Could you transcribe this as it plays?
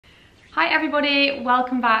Hi everybody,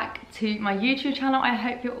 welcome back to my YouTube channel. I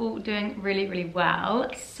hope you're all doing really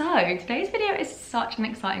well. So today's video is such an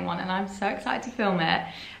exciting one and I'm so excited to film it.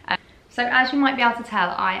 So as you might be able to tell,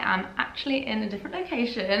 I am actually in a different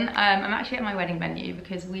location. I'm actually at my wedding venue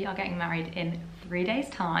because we are getting married in 3 days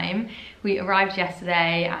time. We arrived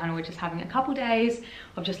yesterday and we're just having a couple days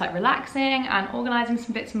of just like relaxing and organising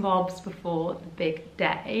some bits and bobs before the big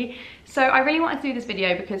day. So I really wanted to do this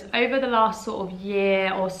video because over the last sort of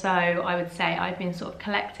year or so, I would say I've been sort of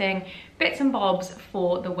collecting bits and bobs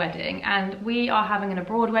for the wedding, and we are having an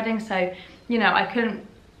abroad wedding, so you know I couldn't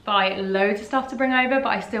buy loads of stuff to bring over, but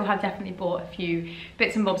I still have definitely bought a few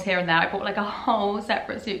bits and bobs here and there. I bought like a whole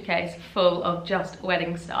separate suitcase full of just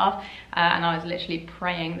wedding stuff, and I was literally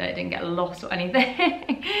praying that it didn't get lost or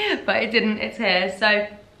anything, but it didn't, it's here. So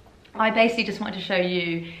I basically just wanted to show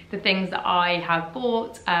you the things that I have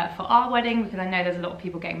bought for our wedding, because I know there's a lot of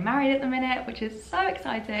people getting married at the minute, which is so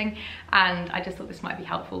exciting, and I just thought this might be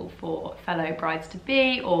helpful for fellow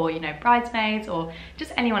brides-to-be, or you know, bridesmaids, or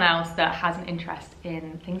just anyone else that has an interest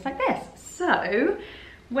in things like this. So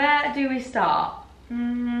where do we start?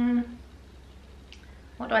 What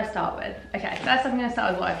do I start with? Okay, first I'm going to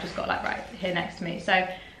start with what I've just got like right here next to me. So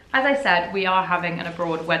as I said, we are having an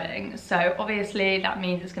abroad wedding, so obviously that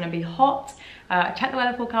means it's going to be hot. Check the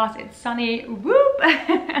weather forecast, it's sunny, whoop!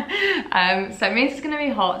 So it means it's going to be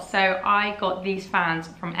hot, so I got these fans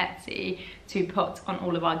from Etsy to put on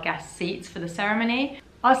all of our guest seats for the ceremony.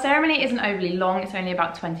 Our ceremony isn't overly long, it's only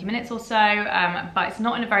about 20 minutes or so, but it's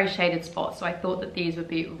not in a very shaded spot, so I thought that these would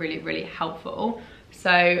be really helpful.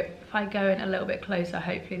 So if I go in a little bit closer,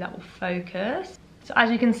 hopefully that will focus. So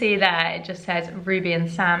as you can see there, it just says Ruby and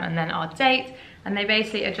Sam and then our date, and they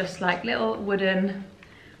basically are just like little wooden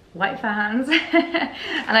white fans.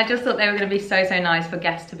 And I just thought they were going to be so nice for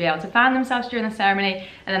guests to be able to fan themselves during the ceremony,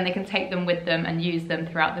 and then they can take them with them and use them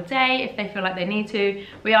throughout the day if they feel like they need to.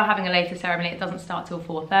 We are having a later ceremony, it doesn't start till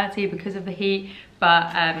 4:30 because of the heat,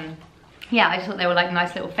 but yeah, I just thought they were like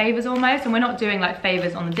nice little favors almost, and we're not doing like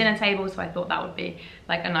favors on the dinner table, so I thought that would be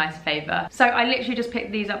like a nice favor. So I literally just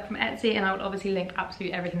picked these up from Etsy, and I will obviously link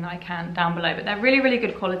absolutely everything that I can down below, but they're really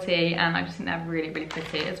good quality, and I just think they're really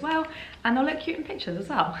pretty as well, and they'll look cute in pictures as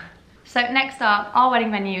well. So next up, our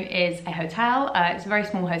wedding venue is a hotel. It's a very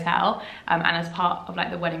small hotel, and as part of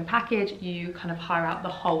like the wedding package, you kind of hire out the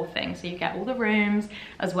whole thing, so you get all the rooms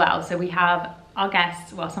as well. So we have our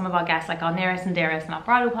guests, well, some of our guests, like our nearest and dearest and our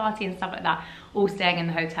bridal party and stuff like that, all staying in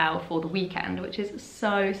the hotel for the weekend, which is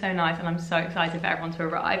so nice, and I'm so excited for everyone to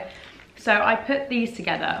arrive. So I put these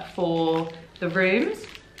together for the rooms.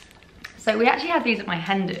 So we actually had these at my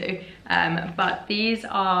hen do, but these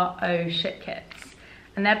are oh shit kits,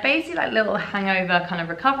 and they're basically like little hangover kind of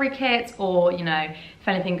recovery kits, or you know, if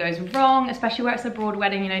anything goes wrong, especially where it's a broad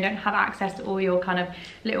wedding, you know, you don't have access to all your kind of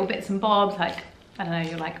little bits and bobs, like I don't know,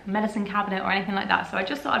 your like medicine cabinet or anything like that. So I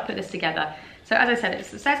just thought I'd put this together. So as I said, it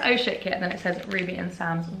says oh shit kit, and then it says Ruby and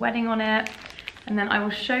Sam's wedding on it, and then I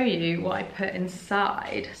will show you what I put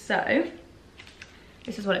inside. So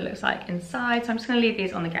this is what it looks like inside. So I'm just going to leave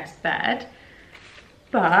these on the guest bed,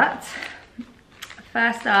 but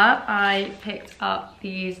first up, I picked up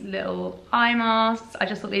these little eye masks. I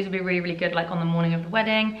just thought these would be really good like on the morning of the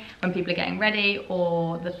wedding when people are getting ready,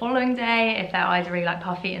 or the following day if their eyes are really like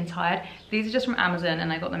puffy and tired. These are just from Amazon, and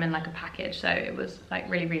I got them in like a package, so it was like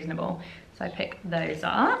really reasonable. So I picked those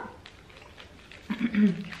up.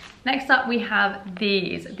 Next up we have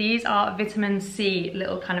these. These are vitamin C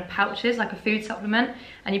little kind of pouches, like a food supplement,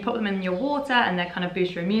 and you put them in your water and they kind of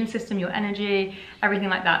boost your immune system, your energy, everything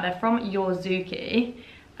like that. They're from Yourzuki,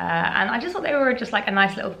 and I just thought they were just like a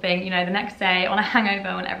nice little thing, you know, the next day on a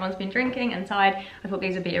hangover when everyone's been drinking and tired. I thought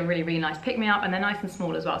these would be a really nice pick-me-up, and they're nice and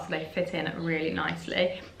small as well, so they fit in really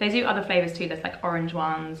nicely. They do other flavors too, there's like orange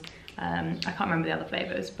ones, I can't remember the other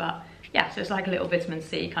flavors, but yeah, so it's like a little vitamin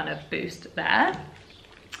C kind of boost there.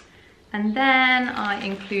 And then I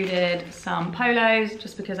included some polos,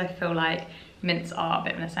 just because I feel like mints are a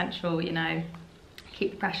bit of an essential, you know,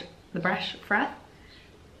 keep the breath fresh.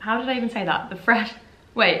 How did I even say that? The fresh,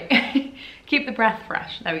 wait, keep the breath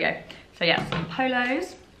fresh, there we go. So yeah, some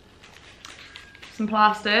polos, some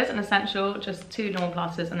plasters, an essential, just 2 normal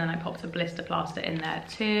plasters, and then I popped a blister plaster in there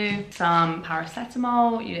too. Some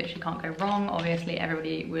paracetamol, you literally can't go wrong. Obviously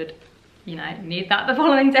everybody would, you know, need that the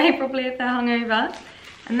following day probably if they're hungover.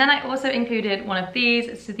 And then I also included one of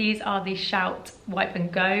these. So these are the Shout Wipe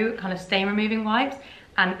and Go kind of stain removing wipes.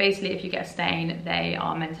 And basically if you get a stain, they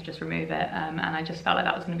are meant to just remove it. And I just felt like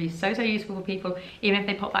that was gonna be so useful for people, even if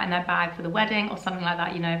they pop that in their bag for the wedding or something like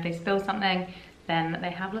that. You know, if they spill something, then they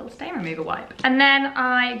have a little stain remover wipe. And then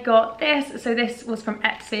I got this. So this was from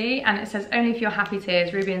Etsy, and it says only for your happy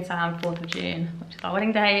tears, Ruby and Sam, 4th of June, which is our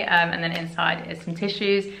wedding day. And then inside is some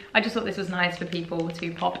tissues. I just thought this was nice for people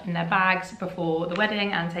to pop in their bags before the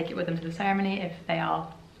wedding and take it with them to the ceremony if they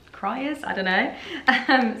are criers, I don't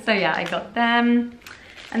know. So yeah, I got them.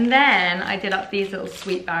 And then I did up these little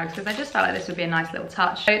sweet bags because I just felt like this would be a nice little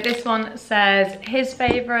touch. So this one says his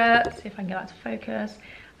favourite, see if I can get that to focus.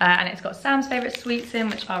 And it's got Sam's favourite sweets in,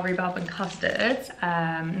 which are rhubarb and custards,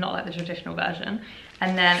 not like the traditional version.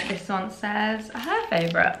 And then this one says her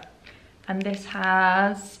favourite. And this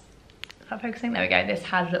has, is that focusing? There we go. This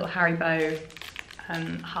has little Haribo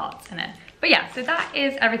hearts in it. But yeah, so that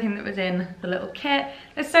is everything that was in the little kit.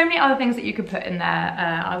 There's so many other things that you could put in there.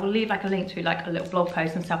 I will leave like a link to like a little blog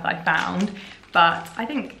post and stuff that I found. But I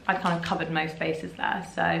think I kind of covered most bases there.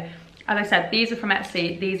 So as I said, these were from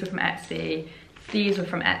Etsy, these were from Etsy, these were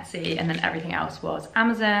from Etsy, and then everything else was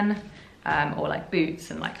Amazon, or like Boots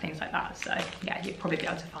and like things like that. So yeah, you'd probably be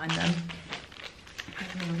able to find them.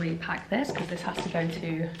 I'm gonna repack this because this has to go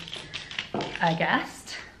to a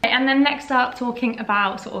guest. And then next up, talking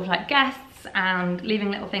about sort of like guests and leaving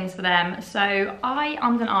little things for them. So I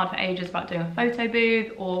ummed and ahed for ages about doing a photo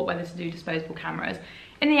booth or whether to do disposable cameras.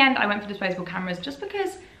 In the end, I went for disposable cameras just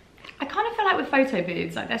because I kind of feel like with photo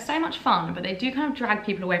booths, like they're so much fun, but they do kind of drag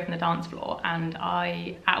people away from the dance floor. And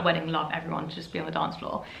I, at a wedding, love everyone to just be on the dance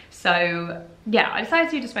floor. So yeah, I decided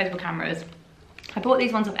to do disposable cameras. I bought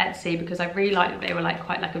these ones off Etsy because I really liked that they were like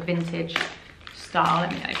quite like a vintage style.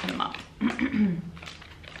 Let me open them up.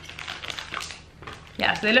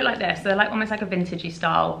 Yeah, so they look like this. They're like almost like a vintagey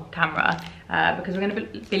style camera because we're going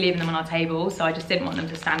to be leaving them on our table. So I just didn't want them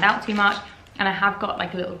to stand out too much. And I have got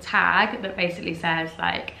like a little tag that basically says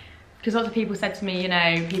like, because lots of people said to me, you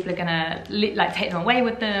know, people are gonna like take them away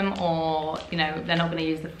with them, or you know, they're not gonna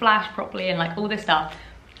use the flash properly and like all this stuff.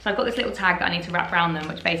 So I've got this little tag that I need to wrap around them,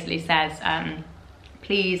 which basically says,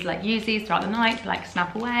 please like use these throughout the night to like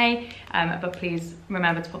snap away, but please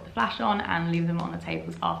remember to put the flash on and leave them on the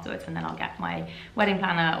tables afterwards, and then I'll get my wedding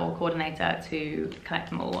planner or coordinator to collect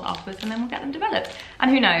them all afterwards, and then we'll get them developed. And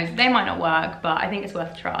who knows, they might not work, but I think it's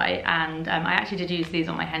worth a try. And I actually did use these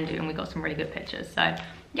on my hen do, and we got some really good pictures. So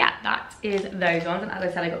yeah, that is those ones. And as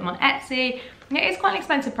I said, I got them on Etsy. It is quite an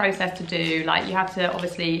expensive process to do. Like you have to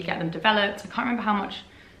obviously get them developed. I can't remember how much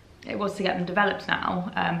it was to get them developed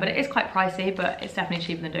now, but it is quite pricey, but it's definitely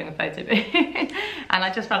cheaper than doing a photo booth. And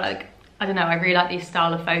I just felt like, I don't know, I really like these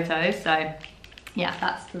style of photos. So yeah,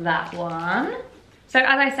 that's that one. So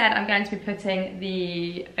as I said, I'm going to be putting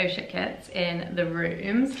the oh shit kits in the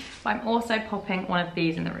rooms, but I'm also popping one of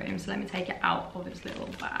these in the room. So let me take it out of its little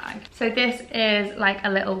bag. So this is like a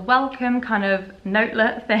little welcome kind of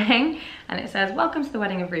notelet thing. And it says, welcome to the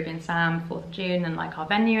wedding of Ruby and Sam, 4th of June, and like our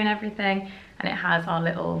venue and everything. And it has our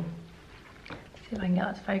little, see if I can get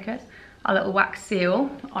that to focus, our little wax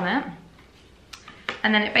seal on it.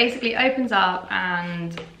 And then it basically opens up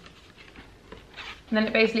and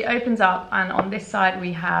on this side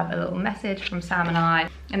we have a little message from Sam and I.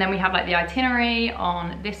 And then we have like the itinerary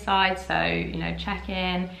on this side, so you know, check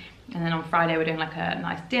in. And then on Friday we're doing like a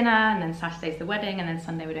nice dinner, and then Saturday's the wedding, and then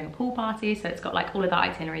Sunday we're doing a pool party. So it's got like all of that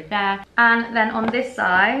itinerary there. And then on this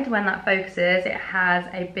side, when that focuses, it has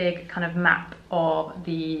a big kind of map of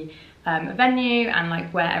the venue and like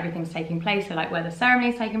where everything's taking place. So like where the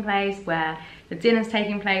ceremony's taking place, where the dinner's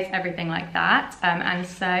taking place, everything like that. And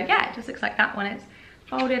so yeah, it just looks like that when it's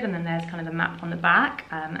folded. And then there's kind of the map on the back,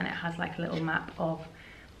 and it has like a little map of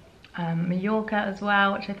Mallorca as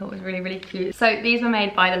well, which I thought was really, really cute. So these were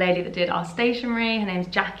made by the lady that did our stationery. Her name's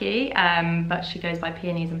Jackie, but she goes by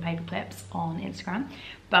Peonies and Paper Clips on Instagram.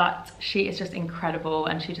 But she is just incredible,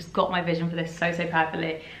 and she just got my vision for this so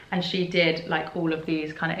perfectly. And she did like all of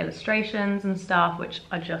these kind of illustrations and stuff, which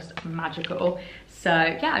are just magical. So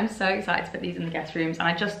yeah, I'm so excited to put these in the guest rooms, and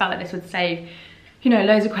I just felt like this would save, you know,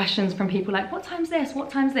 loads of questions from people like, what time's this? What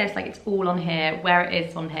time's this? Like, it's all on here, where it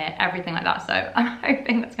is on here, everything like that. So I'm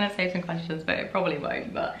hoping that's gonna save some questions, but it probably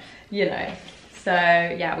won't, but you know. So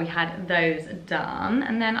yeah, we had those done.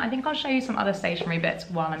 And then I think I'll show you some other stationery bits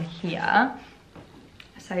while I'm here.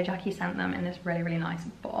 So Jackie sent them in this really, really nice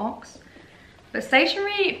box. But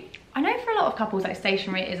stationery, I know for a lot of couples, like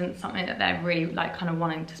stationery isn't something that they're really like kind of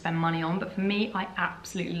wanting to spend money on, but for me, I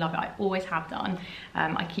absolutely love it. I always have done.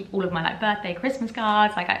 I keep all of my like birthday, Christmas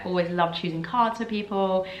cards. Like I always love choosing cards for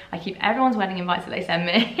people. I keep everyone's wedding invites that they send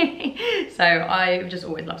me. So I just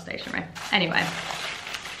always love stationery. Anyway,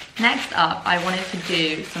 next up, I wanted to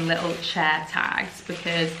do some little chair tags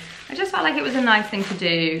because I just felt like it was a nice thing to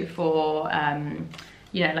do for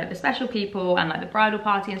you know, like the special people and like the bridal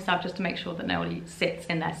party and stuff, just to make sure that nobody sits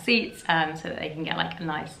in their seats, so that they can get like a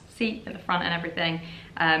nice seat at the front and everything.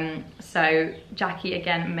 So Jackie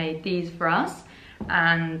again made these for us,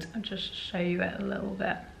 and I'll just show you it a little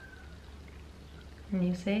bit. Can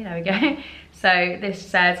you see? There we go. So this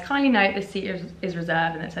says, kindly note this seat is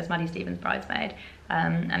reserved, and it says Maddie Stevens bridesmaid.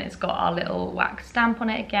 And it's got our little wax stamp on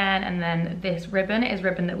it again, and then this ribbon is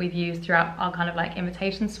ribbon that we've used throughout our kind of like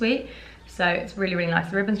invitation suite. So it's really, really nice.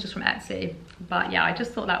 The ribbon's just from Etsy. But yeah, I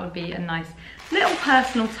just thought that would be a nice little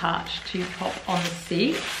personal touch to pop on the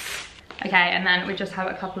seats. Okay, and then we just have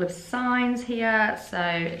a couple of signs here. So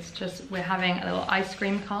it's just, we're having a little ice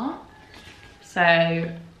cream cart. So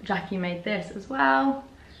Jackie made this as well.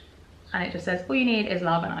 And it just says, all you need is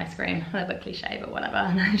love and ice cream. A little bit cliche, but whatever.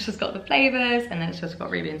 And then it's just got the flavours, and then it's just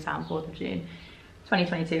got Ruby and Sam, 4th of June,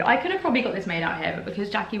 2022. I could have probably got this made out here, but because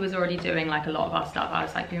Jackie was already doing like a lot of our stuff, I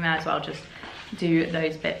was like, we may as well just do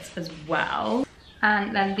those bits as well.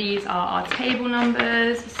 And then these are our table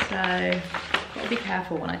numbers. So gotta be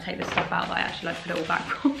careful when I take this stuff out that I actually like put it all back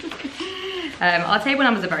properly. Our table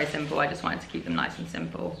numbers are very simple. I just wanted to keep them nice and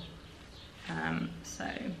simple. So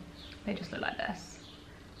they just look like this.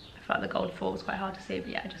 I feel like the gold foil is quite hard to see, but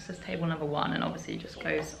yeah, it just says table number 1, and obviously it just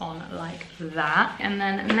goes on like that. And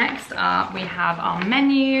then next up we have our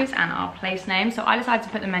menus and our place names. So I decided to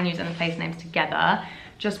put the menus and the place names together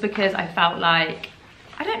just because I felt like,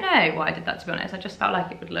 I don't know why I did that, to be honest. I just felt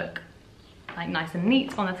like it would look like nice and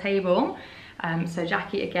neat on the table. So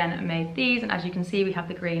Jackie again made these, and as you can see we have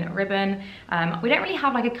the green ribbon. We don't really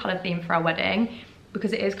have like a colour theme for our wedding,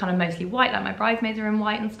 because it is kind of mostly white, like my bridesmaids are in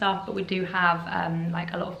white and stuff, but we do have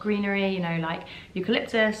like a lot of greenery, you know, like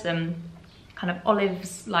eucalyptus and kind of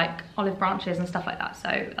olives, like olive branches and stuff like that.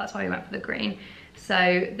 So that's why we went for the green.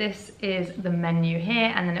 So this is the menu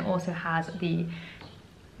here, and then it also has the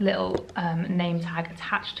little name tag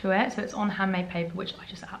attached to it. So it's on handmade paper, which I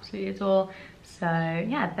just absolutely adore. So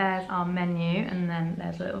yeah, there's our menu, and then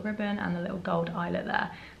there's a little ribbon and the little gold eyelet there.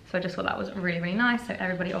 So I just thought that was really, really nice. So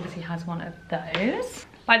everybody obviously has one of those.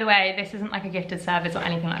 By the way, this isn't like a gifted service or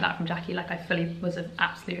anything like that from Jackie. Like, I fully was an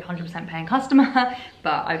absolute 100% paying customer,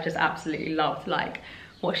 but I've just absolutely loved like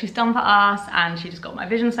what she's done for us, and she just got my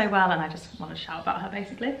vision so well, and I just want to shout about her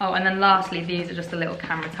basically. Oh, and then lastly, these are just the little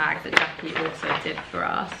camera tags that Jackie also did for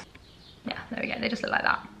us. Yeah, there we go, they just look like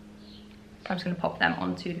that. So I'm just gonna pop them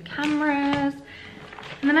onto the cameras.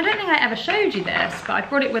 And then I don't think I ever showed you this, but I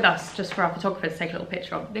brought it with us just for our photographer to take a little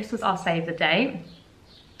picture of. This was our save the date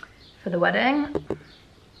for the wedding.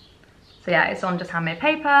 So yeah, it's on just handmade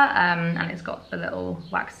paper, and it's got the little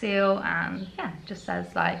wax seal, and yeah, it just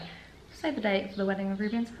says like, save the date for the wedding of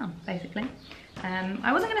Ruby and Sam, basically.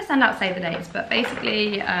 I wasn't gonna send out save the dates, but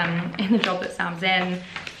basically in the job that Sam's in,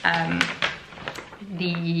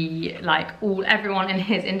 everyone in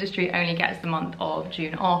his industry only gets the month of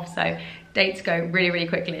June off, so dates go really, really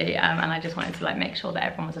quickly, and I just wanted to like make sure that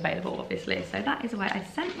everyone was available, obviously. So that is why I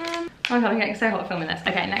sent them. Oh my god, I'm getting so hot filming this.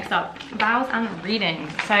 Okay, next up, vows and readings.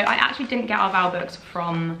 So I actually didn't get our vow books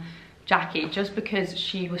from Jackie just because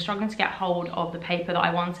she was struggling to get hold of the paper that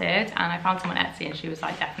I wanted, and I found some on Etsy, and she was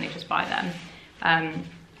like, definitely just buy them.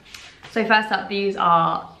 So first up, these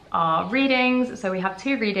are our readings. So we have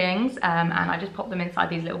 2 readings, and I just popped them inside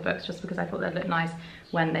these little books just because I thought they'd look nice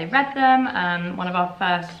when they read them. One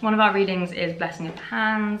of our readings is Blessing of the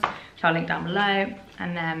Hands, which I'll link down below,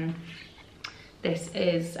 and then this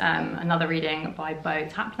is another reading by Bo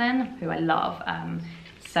Taplin, who I love.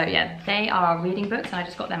 So yeah, they are our reading books, and I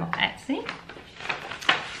just got them off Etsy.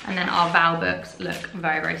 And then our vow books look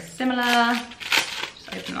very, very similar. Just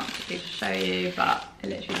open them up quickly to show you, but it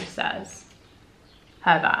literally just says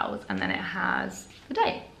her vows, and then it has the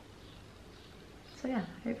date. So yeah,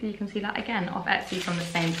 hopefully you can see that again off Etsy from the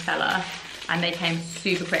same seller, and they came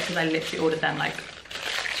super quick because I literally ordered them like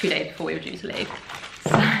 2 days before we were due to leave.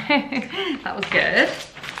 So that was good.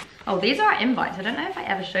 Oh, these are our invites. I don't know if I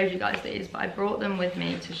ever showed you guys these, but I brought them with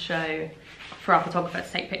me to show for our photographer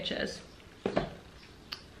to take pictures.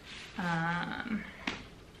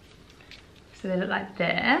 So they look like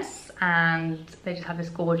this, and they just have this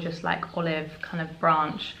gorgeous like olive kind of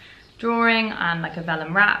branch drawing and like a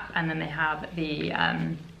vellum wrap, and then they have the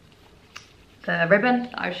ribbon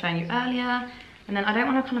that I was showing you earlier. And then I don't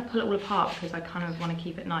want to kind of pull it all apart because I kind of want to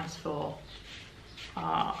keep it nice for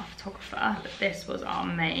our photographer, but this was our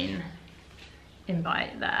main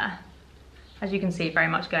invite there. As you can see, very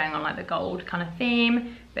much going on like the gold kind of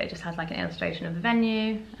theme, but it just has like an illustration of the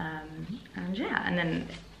venue, and yeah, and then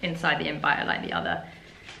inside the invite are like the other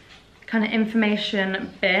kind of information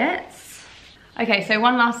bits. Okay, so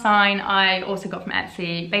one last sign I also got from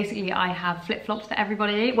Etsy. Basically, I have flip-flops for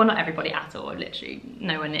everybody. Well, not everybody at all, literally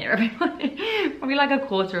nowhere near everybody. Probably like a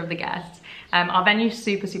quarter of the guests. Our venue's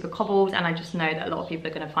super, super cobbled, and I just know that a lot of people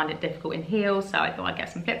are gonna find it difficult in heels, so I thought I'd get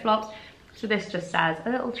some flip-flops. So this just says a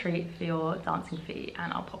little treat for your dancing feet,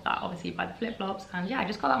 and I'll pop that obviously by the flip-flops. And yeah, I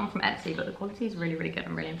just got that one from Etsy, but the quality is really, really good.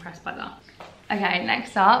 I'm really impressed by that. Okay,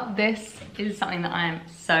 next up, this is something that I am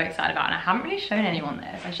so excited about, and I haven't really shown anyone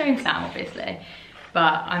this. I've shown Sam, obviously,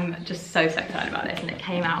 but I'm just so, so excited about this, and it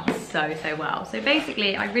came out so, so well. So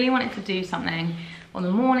basically, I really wanted to do something on the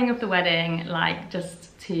morning of the wedding, like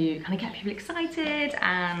just to kind of get people excited,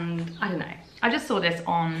 and I don't know. I just saw this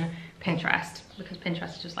on Pinterest, because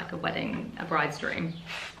Pinterest is just like a bride's dream.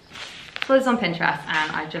 Saw this on Pinterest,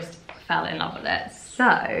 and I just fell in love with it.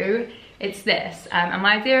 So it's this, and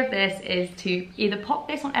my idea of this is to either pop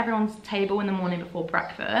this on everyone's table in the morning before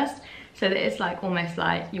breakfast, so that it's like almost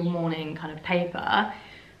like your morning kind of paper,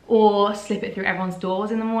 or slip it through everyone's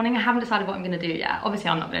doors in the morning. I haven't decided what I'm gonna do yet.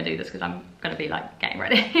 Obviously I'm not gonna do this because I'm gonna be like getting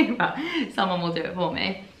ready, but someone will do it for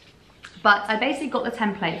me. But I basically got the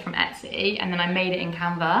template from Etsy, and then I made it in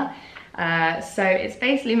Canva. So it's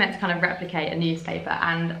basically meant to kind of replicate a newspaper,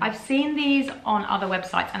 and I've seen these on other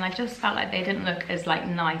websites, and I just felt like they didn't look as like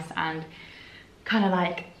nice and kind of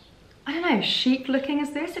like, I don't know, chic looking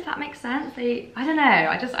as this, if that makes sense. I don't know,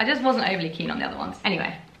 I just wasn't overly keen on the other ones.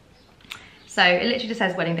 Anyway, so it literally just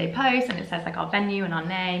says wedding day post, and it says like our venue and our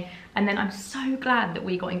name. And then I'm so glad that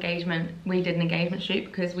we did an engagement shoot,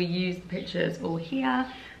 because we used the pictures all here.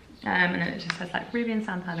 And then it just says like Ruby and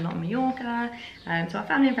Santana on Mallorca. To our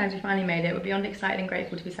family and friends, we finally made it. We're beyond excited and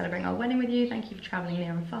grateful to be celebrating our wedding with you. Thank you for traveling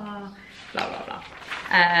near and far. Blah, blah, blah.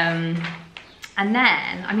 And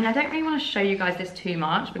then, I mean, I don't really want to show you guys this too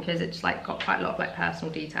much, because it's like got quite a lot of like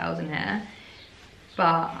personal details in here. But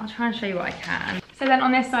I'll try and show you what I can. So then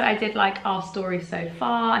on this side, I did like our story so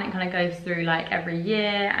far, and it kind of goes through like every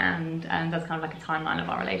year, and does kind of like a timeline of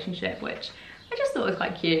our relationship, which I just thought was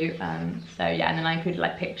quite cute. So yeah, and then I included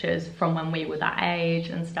like pictures from when we were that age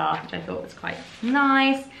and stuff, which I thought was quite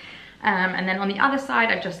nice. And then on the other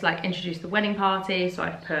side, I just like introduced the wedding party. So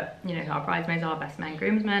I've put, you know, who our bridesmaids are, best man,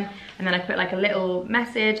 groomsmen. And then I put like a little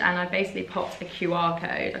message, and I basically popped a QR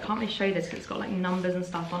code. I can't really show you this because it's got like numbers and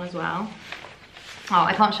stuff on as well. Oh,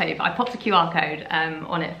 I can't show you, but I popped a QR code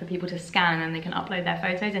on it for people to scan, and then they can upload their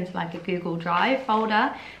photos into like a Google Drive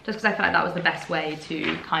folder, just because I felt like that was the best way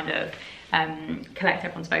to kind of collect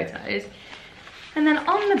everyone's photos. And then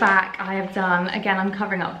on the back, I have done, again, I'm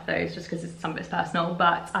covering up those just because some of it's personal,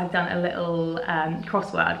 but I've done a little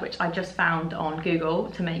crossword, which I just found on Google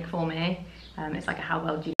to make for me. It's like a how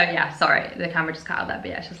well do you, oh yeah, sorry, the camera just cut out that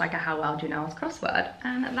bit. It's just like a how well do you know us crossword.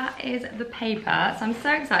 And that is the paper. So I'm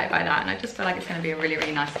so excited by that, and I just feel like it's gonna be a really,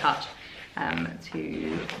 really nice touch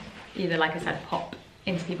to either, like I said, pop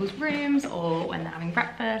into people's rooms, or when they're having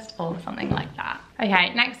breakfast, or something like that.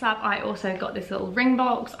 Okay, next up, I also got this little ring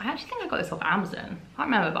box. I actually think I got this off Amazon. I can't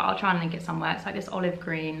remember, but I'll try and link it somewhere. It's like this olive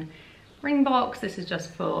green ring box. This is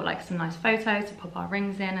just for like some nice photos to pop our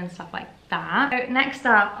rings in and stuff like that. So next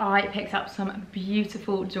up, I picked up some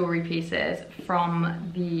beautiful jewelry pieces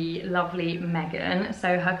from the lovely Megan.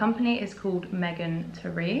 So her company is called Megan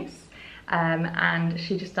Therese. And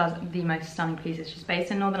she just does the most stunning pieces. She's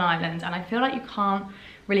based in Northern Ireland, and I feel like you can't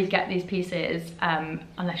really get these pieces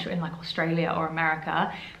unless you're in like Australia or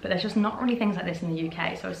America, but there's just not really things like this in the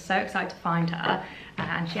UK. So I was so excited to find her,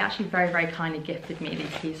 and she actually very, very kindly gifted me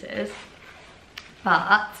these pieces.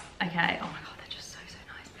 But, okay, oh my God, they're just so, so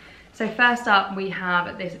nice. So first up, we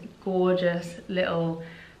have this gorgeous little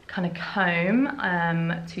kind of comb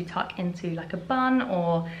to tuck into like a bun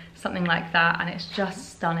or something like that, and it's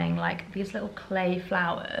just stunning. Like these little clay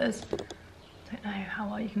flowers, I don't know how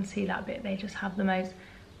well you can see that bit, they just have the most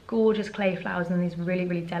gorgeous clay flowers and these really,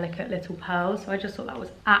 really delicate little pearls. So I just thought that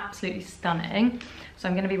was absolutely stunning. So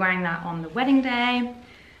I'm going to be wearing that on the wedding day.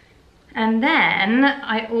 And then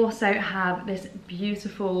I also have this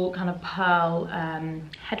beautiful kind of pearl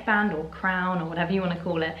headband or crown or whatever you want to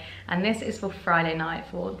call it. And this is for Friday night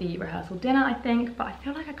for the rehearsal dinner, I think. But I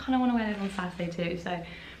feel like I kind of want to wear this on Saturday too. So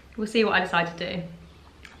we'll see what I decide to do.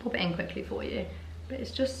 I'll pop it in quickly for you. But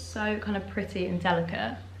it's just so kind of pretty and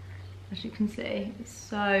delicate. As you can see, it's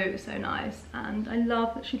so, so nice. And I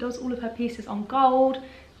love that she does all of her pieces on gold,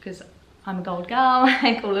 because I'm a gold girl.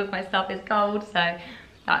 Like all of my stuff is gold. So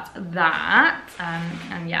that's that,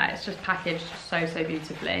 and yeah, it's just packaged so, so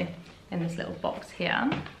beautifully in this little box here.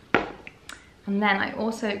 And then I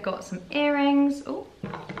also got some earrings. Oh,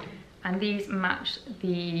 and these match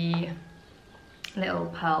the little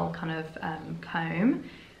pearl kind of comb.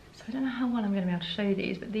 So I don't know how well I'm going to be able to show you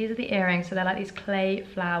these, but these are the earrings. So they're like these clay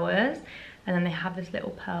flowers, And then they have this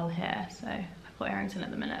little pearl here. So I've got earrings in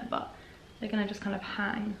at the minute, but they're gonna just kind of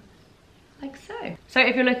hang like so. So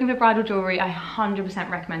if you're looking for bridal jewelry, I 100%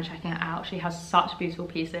 recommend checking it out. She has such beautiful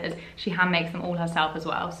pieces. She hand makes them all herself as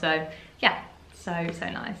well. So yeah, so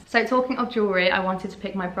nice. So talking of jewelry, I wanted to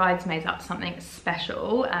pick my bridesmaids up something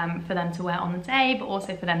special for them to wear on the day, but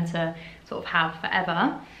also for them to sort of have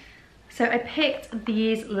forever. So I picked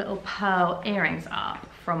these little pearl earrings up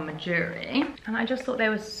from Majuri, and I just thought they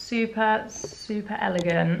were super, super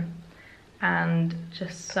elegant and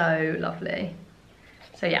just so lovely.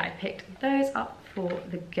 So yeah, I picked those up for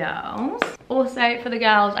the girls. Also for the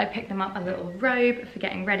girls, I picked them up a little robe for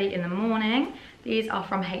getting ready in the morning. These are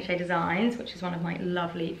from HA Designs, which is one of my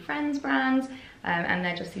lovely friends' brands, and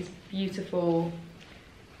they're just these beautiful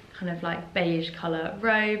kind of like beige colour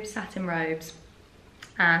robes, satin robes,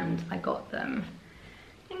 and I got them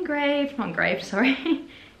engraved, not engraved, sorry,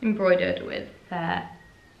 embroidered with their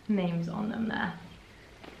names on them there.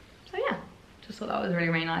 So yeah, just thought that was really,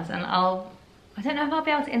 really nice, and I don't know if I'll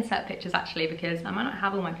be able to insert pictures actually, because I might not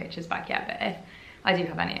have all my pictures back yet, but if I do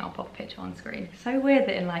have any, I'll pop a picture on screen. So weird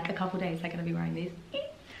that in like a couple days they're gonna be wearing these.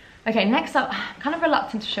 Okay, next up, I'm kind of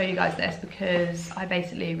reluctant to show you guys this because I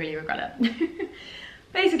basically really regret it.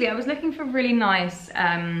 Basically, I was looking for really nice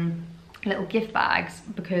little gift bags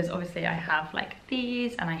because obviously I have like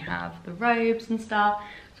these and I have the robes and stuff.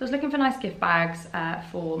 So I was looking for nice gift bags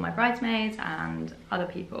for my bridesmaids and other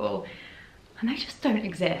people, and they just don't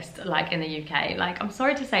exist like in the UK. Like, I'm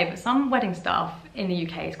sorry to say, but some wedding stuff in the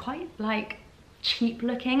UK is quite like cheap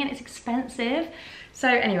looking and it's expensive. So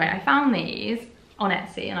anyway, I found these on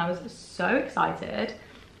Etsy and I was so excited.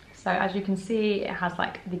 So as you can see, it has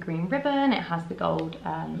like the green ribbon, it has the gold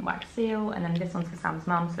wax seal, and then this one's for Sam's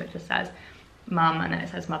mum, so it just says mum and then it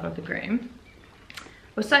says mother of the groom. I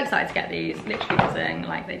was so excited to get these, literally buzzing.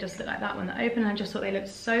 Like, they just look like that when they're open, and I just thought they looked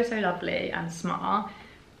so, so lovely and smart.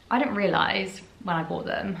 I didn't realise when I bought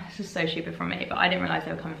them, this is so stupid from me, but I didn't realise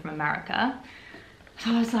they were coming from America.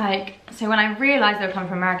 So I was like, so when I realised they were coming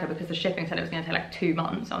from America, because the shipping said it was going to take like 2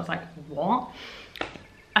 months, I was like, what?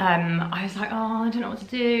 I was like, oh, I don't know what to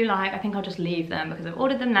do. Like, I think I'll just leave them because I've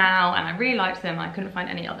ordered them now and I really liked them and I couldn't find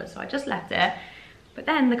any others, so I just left it. But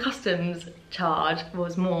then the customs charge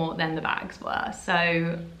was more than the bags were.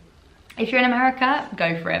 So if you're in America,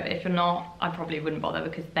 go for it. But if you're not, I probably wouldn't bother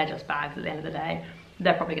because they're just bags at the end of the day.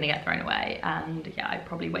 They're probably going to get thrown away, and yeah, I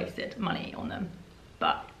probably wasted money on them,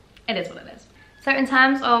 but it is what it is. So in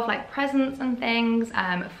terms of like presents and things,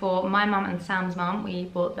 for my mum and Sam's mum, we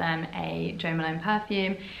bought them a Jo Malone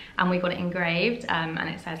perfume and we got it engraved, and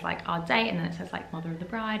it says like our date, and then it says like mother of the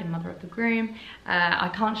bride and mother of the groom. I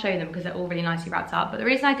can't show you them because they're all really nicely wrapped up, but the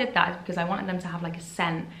reason I did that is because I wanted them to have like a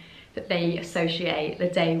scent that they associate the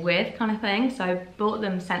day with, kind of thing. So I bought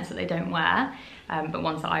them scents that they don't wear, but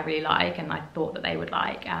ones that I really like and I thought that they would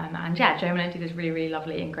like. And yeah, Jo Malone do this really, really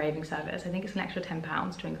lovely engraving service. I think it's an extra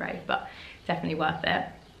 £10 to engrave, but definitely worth it.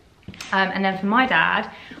 And then for my dad,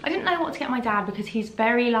 I didn't know what to get my dad because he's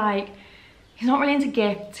very like, he's not really into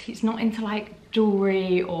gifts, he's not into like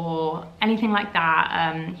jewelry or anything like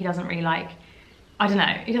that. He doesn't really like, I don't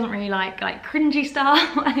know, he doesn't really like cringy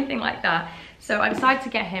stuff or anything like that. So I decided to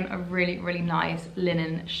get him a really, really nice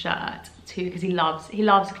linen shirt too, because he loves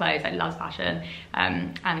clothes, like loves fashion,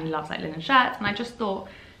 and he loves like linen shirts. And I just thought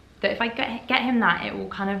that if I get him that, it will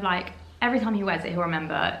kind of like, every time he wears it, he'll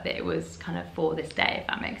remember that it was kind of for this day, if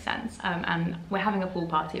that makes sense. And we're having a pool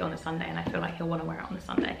party on a Sunday, and I feel like he'll want to wear it on a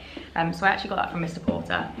Sunday. So I actually got that from Mr.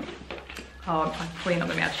 Porter. Oh, I'm probably not going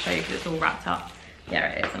to be able to show you because it's all wrapped up. Yeah,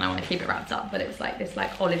 it is, and I want to keep it wrapped up, but it's like this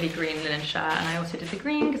like olivey green linen shirt, and I also did the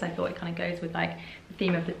green because I thought it kind of goes with like the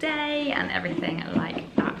theme of the day and everything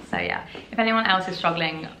like that. So yeah, if anyone else is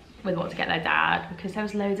struggling with what to get their dad, because there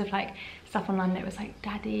was loads of like stuff online that was like,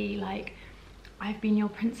 daddy, like I've been your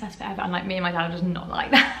princess forever, and like me and my dad are just not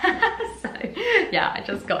like that. So yeah, I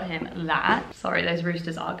just got him that. Sorry, those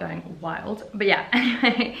roosters are going wild, but yeah,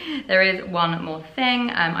 anyway, there is one more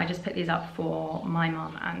thing. I just picked these up for my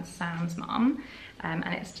mum and Sam's mum.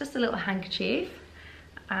 And it's just a little handkerchief,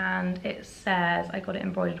 and it says, I got it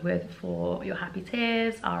embroidered with for your happy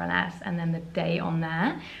tears, RNS, and then the day on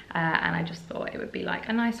there. And I just thought it would be like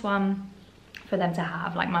a nice one for them to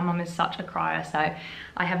have. Like, my mum is such a crier, so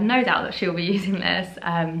I have no doubt that she'll be using this.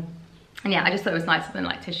 And yeah, I just thought it was nicer than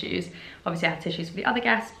like tissues. Obviously I have tissues for the other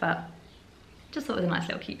guests, but just thought it was a nice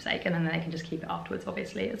little keepsake, and then they can just keep it afterwards,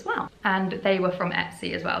 obviously, as well. And they were from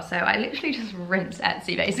Etsy as well, so I literally just rinsed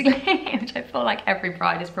Etsy basically, which I feel like every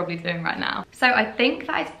bride is probably doing right now. So I think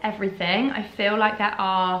that is everything. I feel like there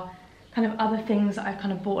are kind of other things that I've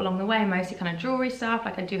kind of bought along the way, mostly kind of jewelry stuff.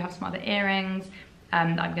 Like, I do have some other earrings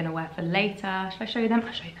that I'm gonna wear for later. Should I show you them?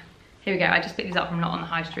 I'll show you them. here we go. I just picked these up from Not on the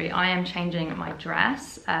High Street. I am changing my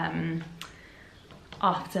dress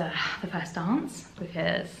after the first dance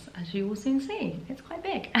because, as you will soon see, it's quite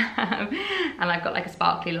big. And I've got like a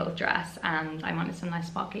sparkly little dress, and I wanted some nice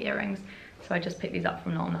sparkly earrings. So I just picked these up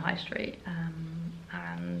from Not on the High Street.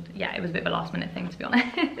 And yeah, it was a bit of a last minute thing, to be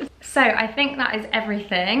honest. So I think that is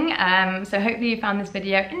everything. So hopefully you found this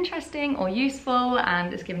video interesting or useful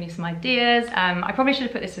and it's given you some ideas. I probably should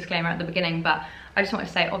have put this disclaimer at the beginning, but I just want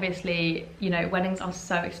to say, obviously, you know, weddings are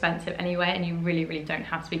so expensive anyway, and you really, really don't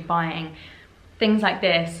have to be buying things like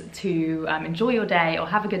this to enjoy your day or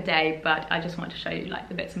have a good day. But I just wanted to show you like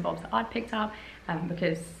the bits and bobs that I'd picked up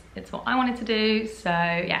because it's what I wanted to do. So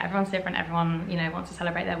yeah, everyone's different. Everyone, you know, wants to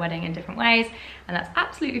celebrate their wedding in different ways, and that's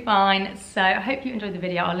absolutely fine. So I hope you enjoyed the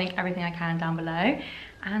video. I'll link everything I can down below.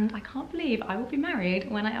 And I can't believe I will be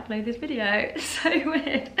married when I upload this video. So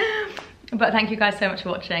weird. But thank you guys so much for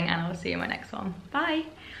watching, and I'll see you in my next one. Bye.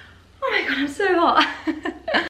 Oh my God, I'm so hot.